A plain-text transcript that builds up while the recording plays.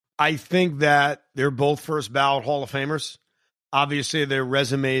I think that they're both first ballot Hall of Famers. Obviously, their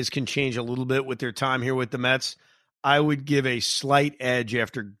resumes can change a little bit with their time here with the Mets. I would give a slight edge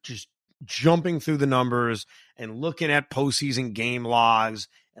after just jumping through the numbers and looking at postseason game logs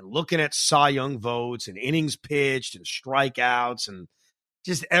and looking at Cy Young votes and innings pitched and strikeouts and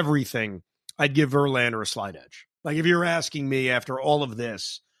just everything. I'd give Verlander a slight edge. Like if you're asking me after all of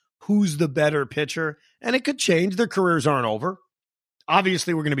this, who's the better pitcher? And it could change. Their careers aren't over.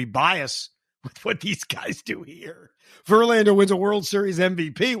 Obviously, we're going to be biased with what these guys do here. Verlander wins a World Series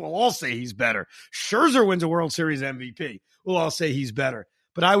MVP. We'll all say he's better. Scherzer wins a World Series MVP. We'll all say he's better.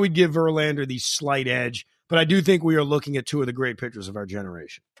 But I would give Verlander the slight edge. But I do think we are looking at two of the great pitchers of our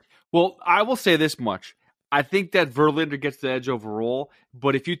generation. Well, I will say this much. I think that Verlander gets the edge overall.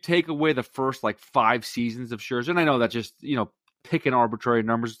 But if you take away the first 5 seasons of Scherzer, and I know that just, picking arbitrary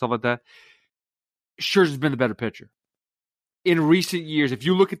numbers and stuff like that, Scherzer's been the better pitcher. In recent years, if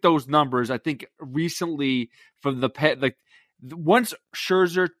you look at those numbers, I think recently from once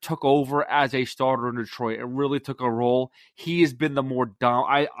Scherzer took over as a starter in Detroit and really took a role, he has been the more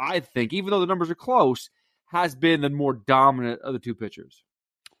I think, even though the numbers are close, has been the more dominant of the two pitchers.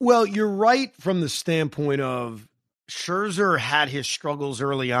 Well, you're right from the standpoint of Scherzer had his struggles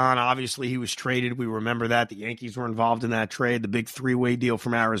early on. Obviously, he was traded. We remember that. The Yankees were involved in that trade, the big 3-way deal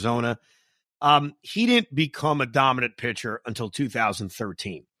from Arizona. He didn't become a dominant pitcher until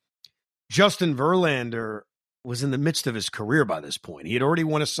 2013. Justin Verlander was in the midst of his career by this point. He had already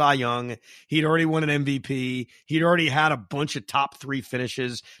won a Cy Young. He'd already won an MVP. He'd already had a bunch of top 3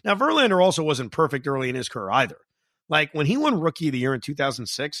 finishes. Now, Verlander also wasn't perfect early in his career either. Like when he won Rookie of the Year in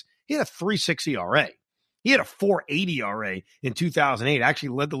 2006, he had a 3.6 ERA. He had a 4.80 ERA in 2008. Actually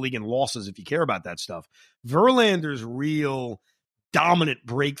led the league in losses if you care about that stuff. Verlander's real dominant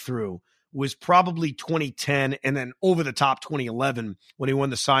breakthrough was probably 2010 and then over the top 2011 when he won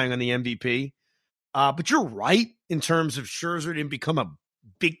the Cy Young and the MVP. But you're right in terms of Scherzer didn't become a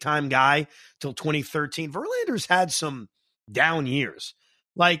big-time guy till 2013. Verlander's had some down years.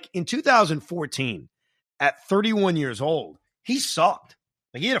 Like in 2014, at 31 years old, he sucked.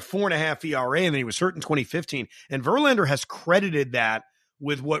 Like he had a 4.5 ERA and then he was hurt in 2015. And Verlander has credited that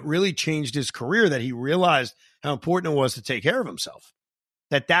with what really changed his career, that he realized how important it was to take care of himself.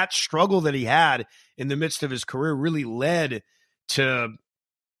 That struggle that he had in the midst of his career really led to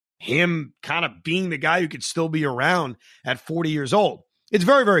him kind of being the guy who could still be around at 40 years old. It's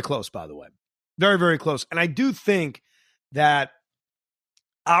very, very close, by the way. Very, very close. And I do think that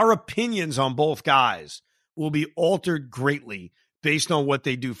our opinions on both guys will be altered greatly based on what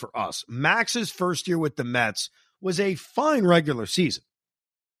they do for us. Max's first year with the Mets was a fine regular season.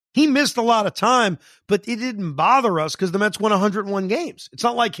 He missed a lot of time, but it didn't bother us because the Mets won 101 games. It's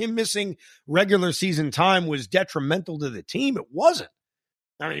not like him missing regular season time was detrimental to the team. It wasn't.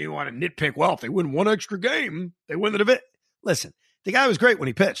 I mean, you want to nitpick, well, if they win one extra game, they win the division. Listen, the guy was great when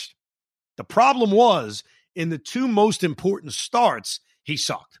he pitched. The problem was in the 2 most important starts, he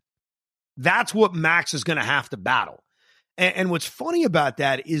sucked. That's what Max is going to have to battle. And what's funny about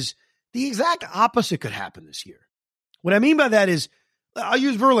that is the exact opposite could happen this year. What I mean by that is, I'll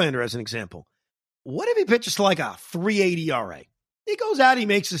use Verlander as an example. What if he pitches to like a 3.80 ERA? He goes out, he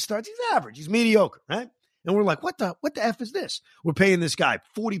makes his starts. He's average. He's mediocre, right? And we're like, what the F is this? We're paying this guy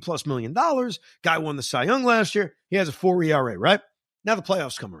 $40+ million. Guy won the Cy Young last year. He has a 4 ERA, right? Now the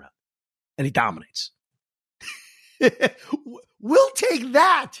playoffs come around and he dominates. We'll take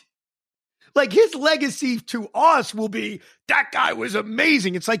that. Like his legacy to us will be, that guy was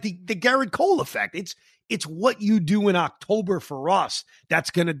amazing. It's like the Garrett Cole effect. It's what you do in October for us that's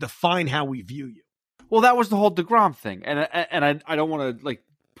going to define how we view you. Well, that was the whole DeGrom thing. And I don't want to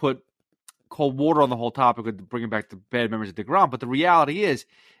put cold water on the whole topic with bringing back the bad memories of DeGrom. But the reality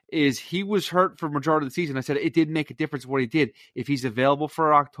is he was hurt for the majority of the season. I said it didn't make a difference what he did. If he's available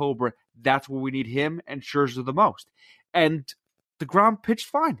for October, that's where we need him and Scherzer the most. And DeGrom pitched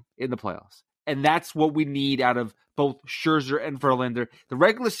fine in the playoffs. And that's what we need out of both Scherzer and Verlander. The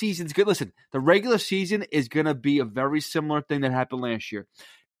regular season's good. Listen, the regular season is going to be a very similar thing that happened last year.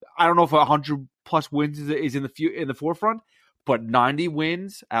 I don't know if 100+ wins is in the forefront, but 90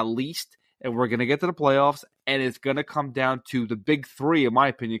 wins at least, and we're going to get to the playoffs, and it's going to come down to the big 3, in my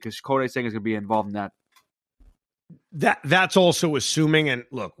opinion, because Kodai Senga is going to be involved in that. That's also assuming, and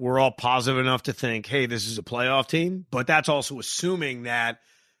look, we're all positive enough to think, hey, this is a playoff team, but that's also assuming that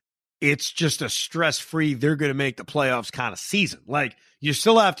it's just a stress-free, they're going to make the playoffs kind of season. Like, you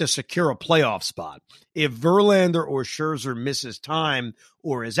still have to secure a playoff spot. If Verlander or Scherzer misses time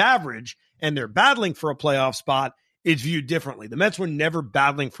or is average and they're battling for a playoff spot, it's viewed differently. The Mets were never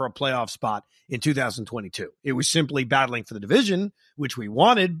battling for a playoff spot in 2022. It was simply battling for the division, which we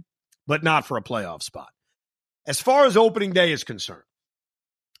wanted, but not for a playoff spot. As far as opening day is concerned,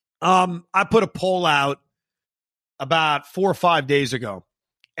 I put a poll out about 4 or 5 days ago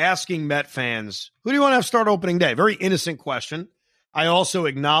asking Met fans, who do you want to have start opening day? Very innocent question. I also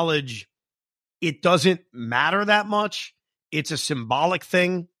acknowledge it doesn't matter that much. It's a symbolic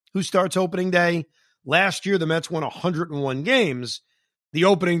thing who starts opening day. Last year, the Mets won 101 games. The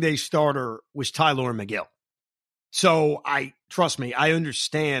opening day starter was Tylor Megill. So trust me, I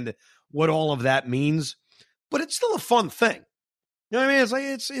understand what all of that means, but it's still a fun thing. You know what I mean? It's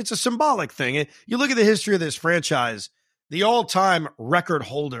like it's a symbolic thing. You look at the history of this franchise, the all-time record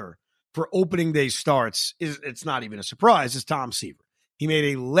holder for opening day starts it's not even a surprise, it's Tom Seaver. He made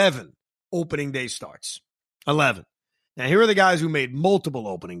 11 opening day starts. 11. Now, here are the guys who made multiple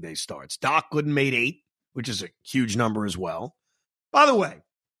opening day starts. Doc Gooden made 8, which is a huge number as well. By the way,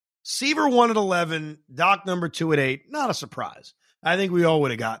 Seaver 1 at 11, Doc number 2 at 8. Not a surprise. I think we all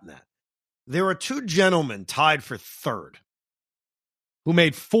would have gotten that. There are 2 gentlemen tied for third who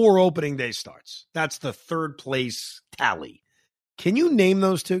made 4 opening day starts. That's the third place tally. Can you name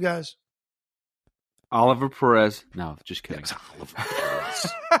those 2 guys? Oliver Perez. No, just kidding. It's Oliver Perez.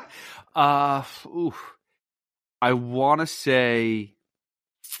 I want to say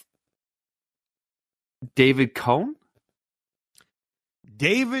David Cone.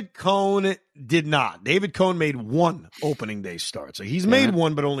 David Cone did not. David Cone made 1 opening day start. So he's made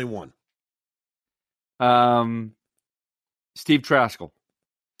 1, but only 1. Steve Traskell.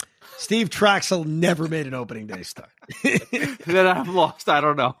 Steve Traxel never made an opening day start. Then I'm lost. I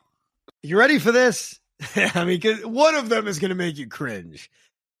don't know. You ready for this? I mean, 'cause one of them is going to make you cringe.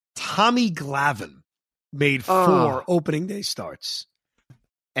 Tommy Glavine made 4 opening day starts.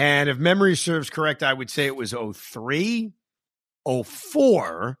 And if memory serves correct, I would say it was 03,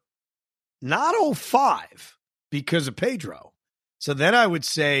 04, not 05 because of Pedro. So then I would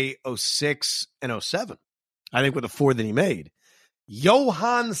say 06 and 07. I think with the 4 that he made.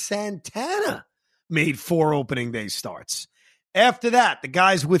 Johan Santana made 4 opening day starts. After that, the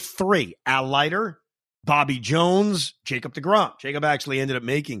guys with 3, Al Leiter, Bobby Jones, Jacob deGrom. Jacob actually ended up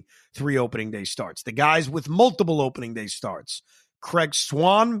making 3 opening day starts. The guys with multiple opening day starts, Craig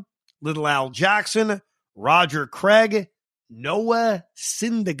Swan, Little Al Jackson, Roger Craig, Noah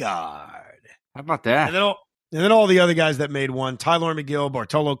Syndergaard. How about that? And then all the other guys that made 1, Tylor Megill,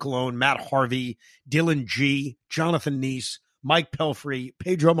 Bartolo Colon, Matt Harvey, Dylan G, Jonathan Neese, Mike Pelfrey,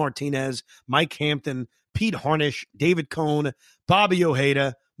 Pedro Martinez, Mike Hampton, Pete Harnish, David Cone, Bobby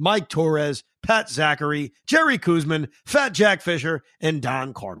Ojeda, Mike Torres, Pat Zachary, Jerry Kuzman, Fat Jack Fisher, and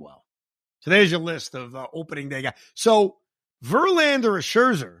Don Cardwell. So there's your list of opening day guys. So Verlander or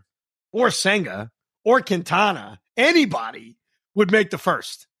Scherzer or Senga or Quintana, anybody would make the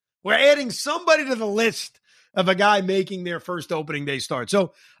first. We're adding somebody to the list of a guy making their first opening day start.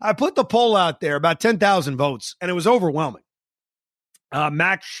 So I put the poll out there, about 10,000 votes, and it was overwhelming.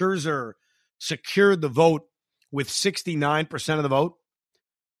 Max Scherzer secured the vote with 69% of the vote.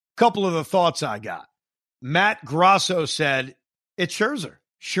 Couple of the thoughts I got. Matt Grasso said, it's Scherzer.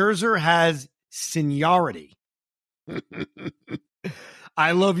 Scherzer has seniority.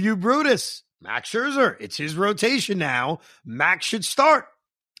 I love you, Brutus. Max Scherzer. It's his rotation now. Max should start.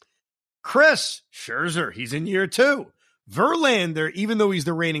 Chris, Scherzer. He's in year 2. Verlander, even though he's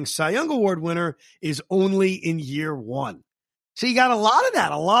the reigning Cy Young Award winner, is only in year 1. So you got a lot of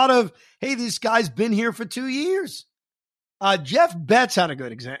that. A lot of, hey, this guy's been here for 2 years. Jeff Betts had a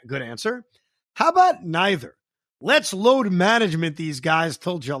good answer. How about neither? Let's load management these guys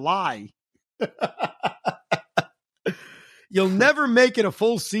till July. You'll never make it a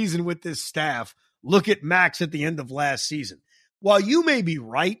full season with this staff. Look at Max at the end of last season. While you may be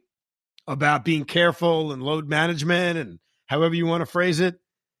right about being careful and load management and however you want to phrase it,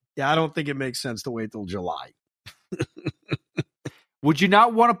 yeah, I don't think it makes sense to wait till July. Would you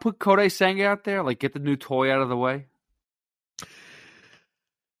not want to put Kodai Senga out there? Like, get the new toy out of the way?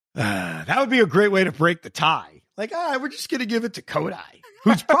 That would be a great way to break the tie. Like, we're just going to give it to Kodai,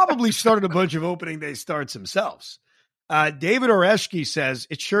 who's probably started a bunch of opening day starts himself. David Oreschke says,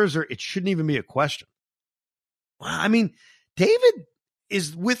 it's Scherzer. It shouldn't even be a question. Well, I mean, David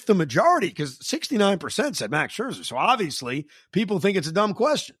is with the majority because 69% said Max Scherzer. So obviously, people think it's a dumb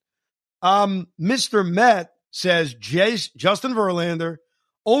question. Mr. Met says Justin Verlander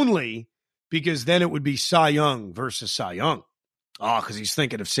only because then it would be Cy Young versus Cy Young. Oh, because he's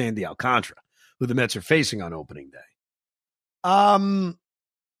thinking of Sandy Alcantara, who the Mets are facing on opening day. Moshe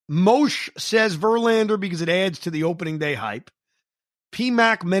says Verlander because it adds to the opening day hype.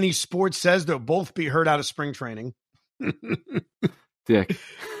 PMAC Many Sports says they'll both be hurt out of spring training. Dick.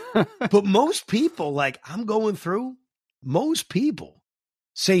 But most people, like I'm going through, most people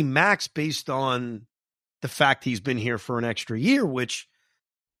say Max based on the fact he's been here for an extra year, which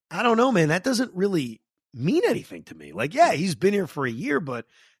I don't know, man. That doesn't really mean anything to me. Like, yeah, he's been here for a year, but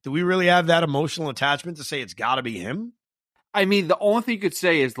do we really have that emotional attachment to say it's got to be him? I mean, the only thing you could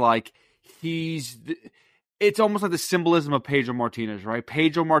say is like it's almost like the symbolism of Pedro Martinez, right?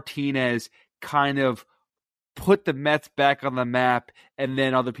 Pedro Martinez kind of put the Mets back on the map, and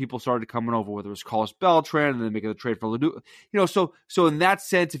then other people started coming over, whether it was Carlos Beltran and then making the trade for Ledoux. So in that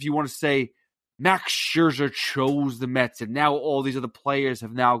sense, if you want to say Max Scherzer chose the Mets, and now all these other players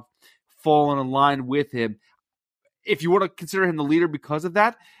have now fallen in line with him, if you want to consider him the leader because of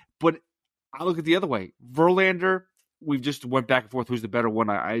that, but I look at the other way. Verlander, we've just went back and forth who's the better one.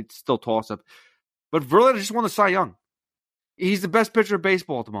 I still toss up. But Verlander just won the Cy Young. He's the best pitcher of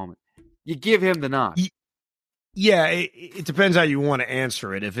baseball at the moment. You give him the nod. Yeah, it depends how you want to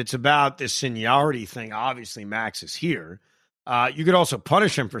answer it. If it's about this seniority thing, obviously Max is here. You could also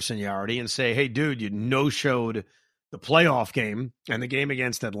punish him for seniority and say, hey, dude, you no-showed the playoff game and the game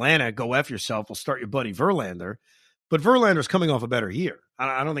against Atlanta. Go F yourself. We'll start your buddy Verlander. But Verlander's coming off a better year.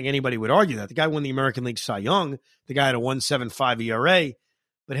 I don't think anybody would argue that. The guy won the American League Cy Young. The guy had a 1.75 ERA.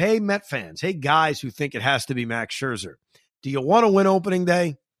 But hey, Met fans, hey, guys who think it has to be Max Scherzer, do you want to win opening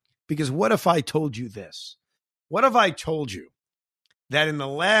day? Because what if I told you this? What if I told you that in the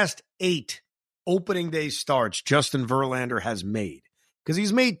last 8 opening day starts Justin Verlander has made? Because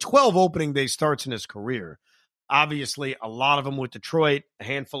he's made 12 opening day starts in his career. Obviously, a lot of them with Detroit, a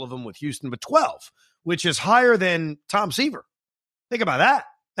handful of them with Houston, but 12, which is higher than Tom Seaver. Think about that.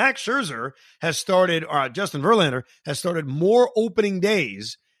 Max Scherzer has started, or Justin Verlander has started more opening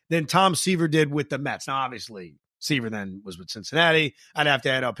days than Tom Seaver did with the Mets. Now, obviously, Seaver then was with Cincinnati. I'd have to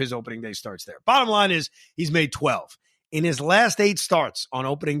add up his opening day starts there. Bottom line is he's made 12. In his last 8 starts on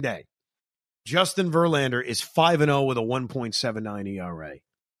opening day, Justin Verlander is 5-0 with a 1.79 ERA.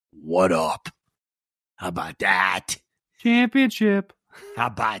 What up? How about that? Championship. How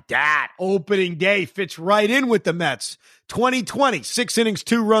about that? Opening day fits right in with the Mets. 2020, 6 innings,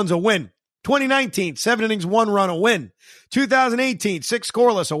 2 runs, a win. 2019, 7 innings, 1 run, a win. 2018, 6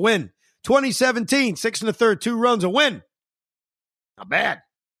 scoreless, a win. 2017, 6 1/3, 2 runs, a win. Not bad.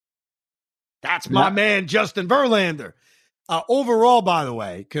 That's my man, Justin Verlander. Overall, by the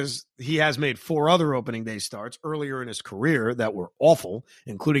way, because he has made 4 other opening day starts earlier in his career that were awful,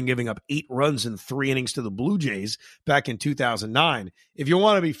 including giving up 8 runs in 3 innings to the Blue Jays back in 2009. If you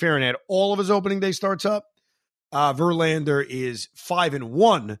want to be fair and add all of his opening day starts up, Verlander is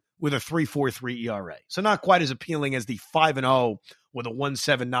 5-1 with a 3.43 ERA. So not quite as appealing as the 5-0 with a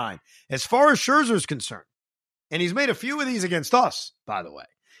 1.79. As far as Scherzer is concerned, and he's made a few of these against us, by the way.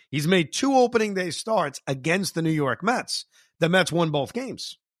 He's made 2 opening day starts against the New York Mets. The Mets won both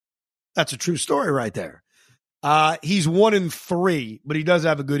games. That's a true story right there. He's 1-3, but he does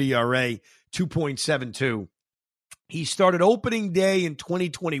have a good ERA, 2.72. He started opening day in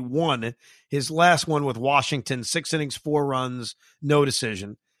 2021, his last one with Washington, 6 innings, 4 runs, no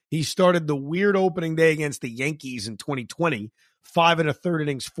decision. He started the weird opening day against the Yankees in 2020, 5 1/3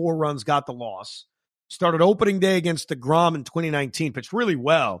 innings, 4 runs, got the loss. Started opening day against DeGrom in 2019, pitched really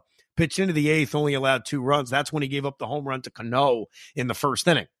well. Pitched into the 8th, only allowed 2 runs. That's when he gave up the home run to Cano in the first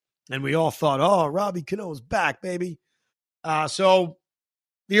inning. And we all thought, oh, Robbie Cano's back, baby. So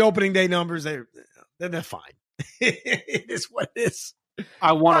the opening day numbers, they're fine. It is what it is.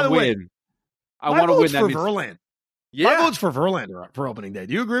 I want to win. I want to win. That means Verlander. Yeah. My vote's for Verlander for opening day.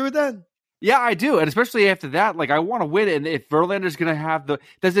 Do you agree with that? Yeah, I do. And especially after that, like I want to win it. And if Verlander's going to have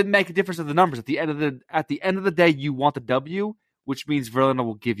does it make a difference of the numbers? At the end of the day, you want the W, which means Verlander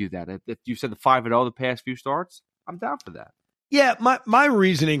will give you that. If you said the 5-0 the past few starts, I'm down for that. Yeah, my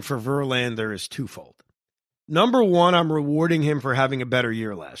reasoning for Verlander is twofold. Number one, I'm rewarding him for having a better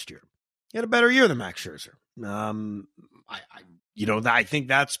year last year. He had a better year than Max Scherzer. I think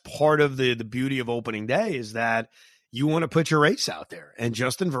that's part of the beauty of opening day is that you want to put your ace out there. And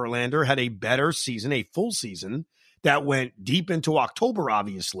Justin Verlander had a better season, a full season that went deep into October,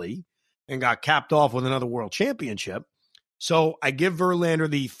 obviously, and got capped off with another world championship. So I give Verlander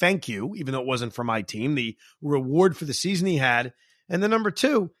the thank you, even though it wasn't for my team, the reward for the season he had. And then number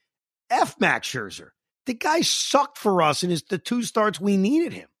 2, F Max Scherzer. The guy sucked for us in the 2 starts we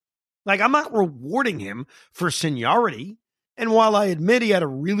needed him. Like, I'm not rewarding him for seniority. And while I admit he had a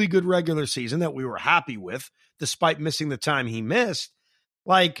really good regular season that we were happy with, despite missing the time he missed,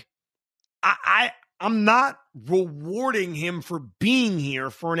 like, I'm not rewarding him for being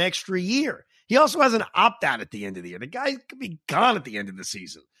here for an extra year. He also has an opt-out at the end of the year. The guy could be gone at the end of the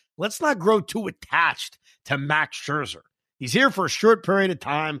season. Let's not grow too attached to Max Scherzer. He's here for a short period of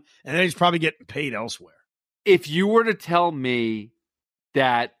time, and then he's probably getting paid elsewhere. If you were to tell me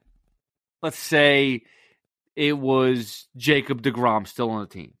that, let's say it was Jacob deGrom still on the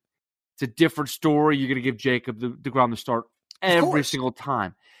team. It's a different story. You're going to give Jacob deGrom the start every single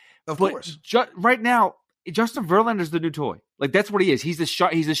time. Of course. Right now, Justin Verlander is the new toy. Like, that's what he is. He's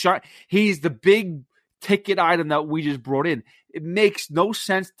the big ticket item that we just brought in. It makes no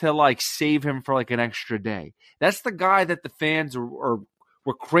sense to like save him for like an extra day. That's the guy that the fans were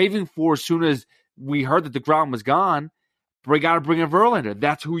craving for as soon as we heard that deGrom was gone. We got to bring in Verlander.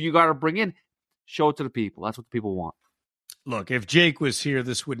 That's who you got to bring in. Show it to the people. That's what the people want. Look, if Jake was here,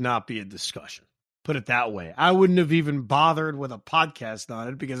 this would not be a discussion. Put it that way. I wouldn't have even bothered with a podcast on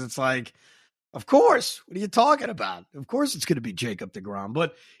it because it's like, of course, what are you talking about? Of course it's going to be Jacob deGrom.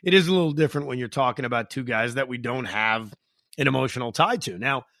 But it is a little different when you're talking about two guys that we don't have an emotional tie to.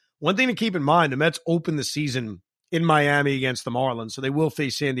 Now, one thing to keep in mind, the Mets open the season in Miami against the Marlins, so they will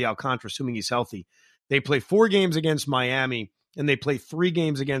face Sandy Alcantara, assuming he's healthy. They play 4 games against Miami, and they play 3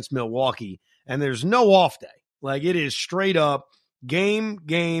 games against Milwaukee, and there's no off day. Like, it is straight up game.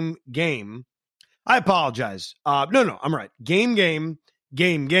 I apologize. No, I'm right. Game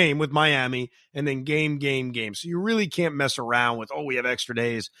with Miami, and then game. So you really can't mess around with, we have extra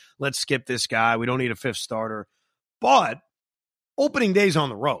days. Let's skip this guy. We don't need a 5th starter. But opening day's on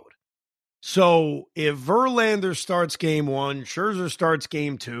the road. So if Verlander starts game 1, Scherzer starts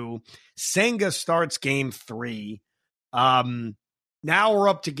game 2, Senga starts game 3, now we're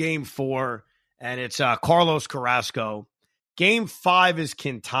up to game 4, and it's Carlos Carrasco. Game 5 is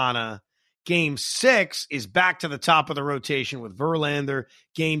Quintana. Game 6 is back to the top of the rotation with Verlander.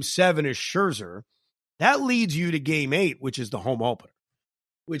 Game 7 is Scherzer. That leads you to game 8, which is the home opener,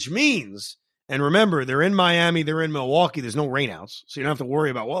 which means, and remember, they're in Miami, they're in Milwaukee, there's no rainouts, so you don't have to worry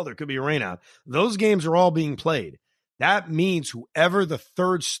about, there could be a rainout. Those games are all being played. That means whoever the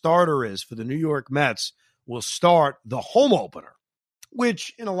 3rd starter is for the New York Mets will start the home opener,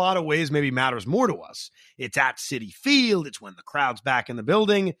 which in a lot of ways maybe matters more to us. It's at Citi Field. It's when the crowd's back in the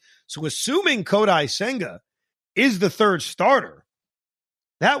building. So assuming Kodai Senga is the 3rd starter,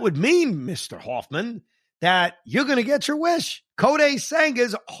 that would mean, Mr. Hoffman, that you're going to get your wish. Kodai Senga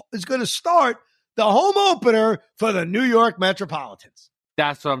is going to start the home opener for the New York Metropolitans.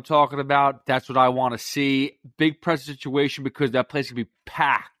 That's what I'm talking about. That's what I want to see. Big press situation because that place is going to be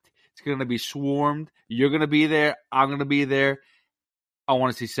packed. It's going to be swarmed. You're going to be there. I'm going to be there. I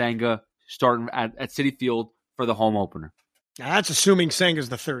want to see Senga starting at Citi Field for the home opener. Now, that's assuming Senga's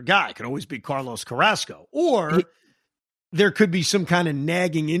the 3rd guy. It could always be Carlos Carrasco. Or there could be some kind of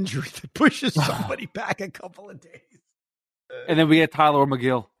nagging injury that pushes somebody back a couple of days. And then we get Tyler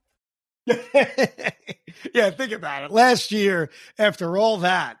McGill. Yeah, think about it. Last year, after all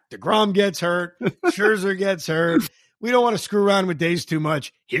that, deGrom gets hurt, Scherzer gets hurt. We don't want to screw around with days too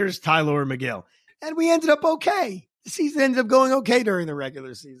much. Here's Tyler McGill. And we ended up okay. The season ended up going okay during the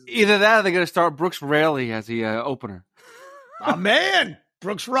regular season. Either that or they're going to start Brooks Raley as the opener. My man.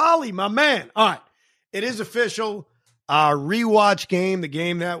 Brooks Raleigh, my man. All right. It is official. Our rewatch game, the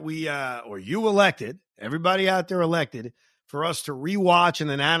game that we, or you elected, everybody out there elected, for us to rewatch and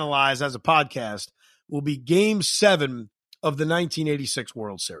then analyze as a podcast, will be Game 7 of the 1986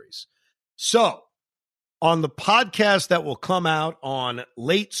 World Series. So, on the podcast that will come out on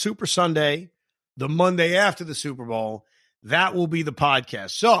late Super Sunday, the Monday after the Super Bowl, that will be the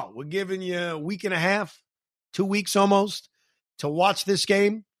podcast. So, we're giving you a week and a half, 2 weeks almost, to watch this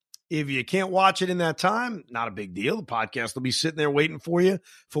game. If you can't watch it in that time, not a big deal. The podcast will be sitting there waiting for you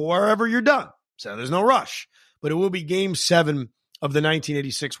for wherever you're done. So there's no rush. But it will be Game 7 of the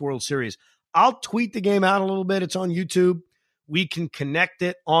 1986 World Series. I'll tweet the game out a little bit. It's on YouTube. We can connect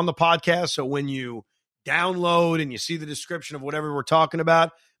it on the podcast. So when you download and you see the description of whatever we're talking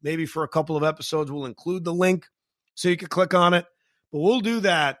about, maybe for a couple of episodes, we'll include the link so you can click on it. But we'll do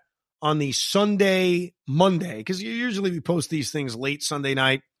that on the Sunday, Monday, because usually we post these things late Sunday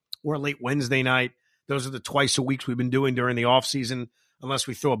night or late Wednesday night. Those are the twice a week we've been doing during the off season, unless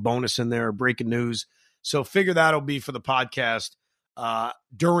we throw a bonus in there or breaking news. So figure that'll be for the podcast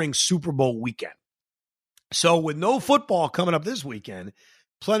during Super Bowl weekend. So with no football coming up this weekend,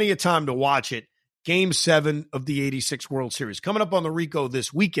 plenty of time to watch it. Game 7 of the 86 World Series. Coming up on the Rico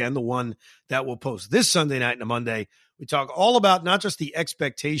this weekend, the one that we'll post this Sunday night and a Monday, we talk all about not just the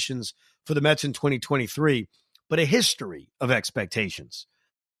expectations for the Mets in 2023, but a history of expectations.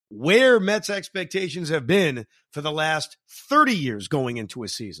 Where Mets expectations have been for the last 30 years going into a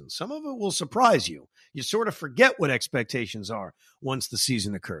season. Some of it will surprise you. You sort of forget what expectations are once the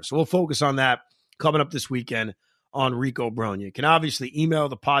season occurs. So we'll focus on that coming up this weekend on Rico Brone. You can obviously email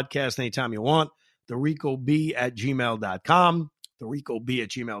the podcast anytime you want, thericob@gmail.com,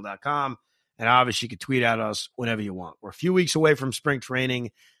 thericob@gmail.com. And obviously, you can tweet at us whenever you want. We're a few weeks away from spring training.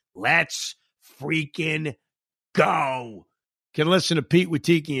 Let's freaking go. Can listen to Pete with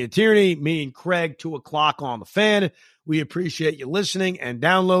Tiki and Tierney, me and Craig, 2 o'clock on the Fan. We appreciate you listening and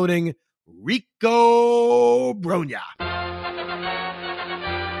downloading Rico Brogna.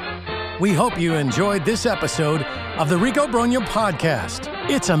 We hope you enjoyed this episode of the Rico Brogna podcast.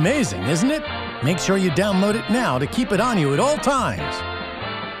 It's amazing, isn't it? Make sure you download it now to keep it on you at all times.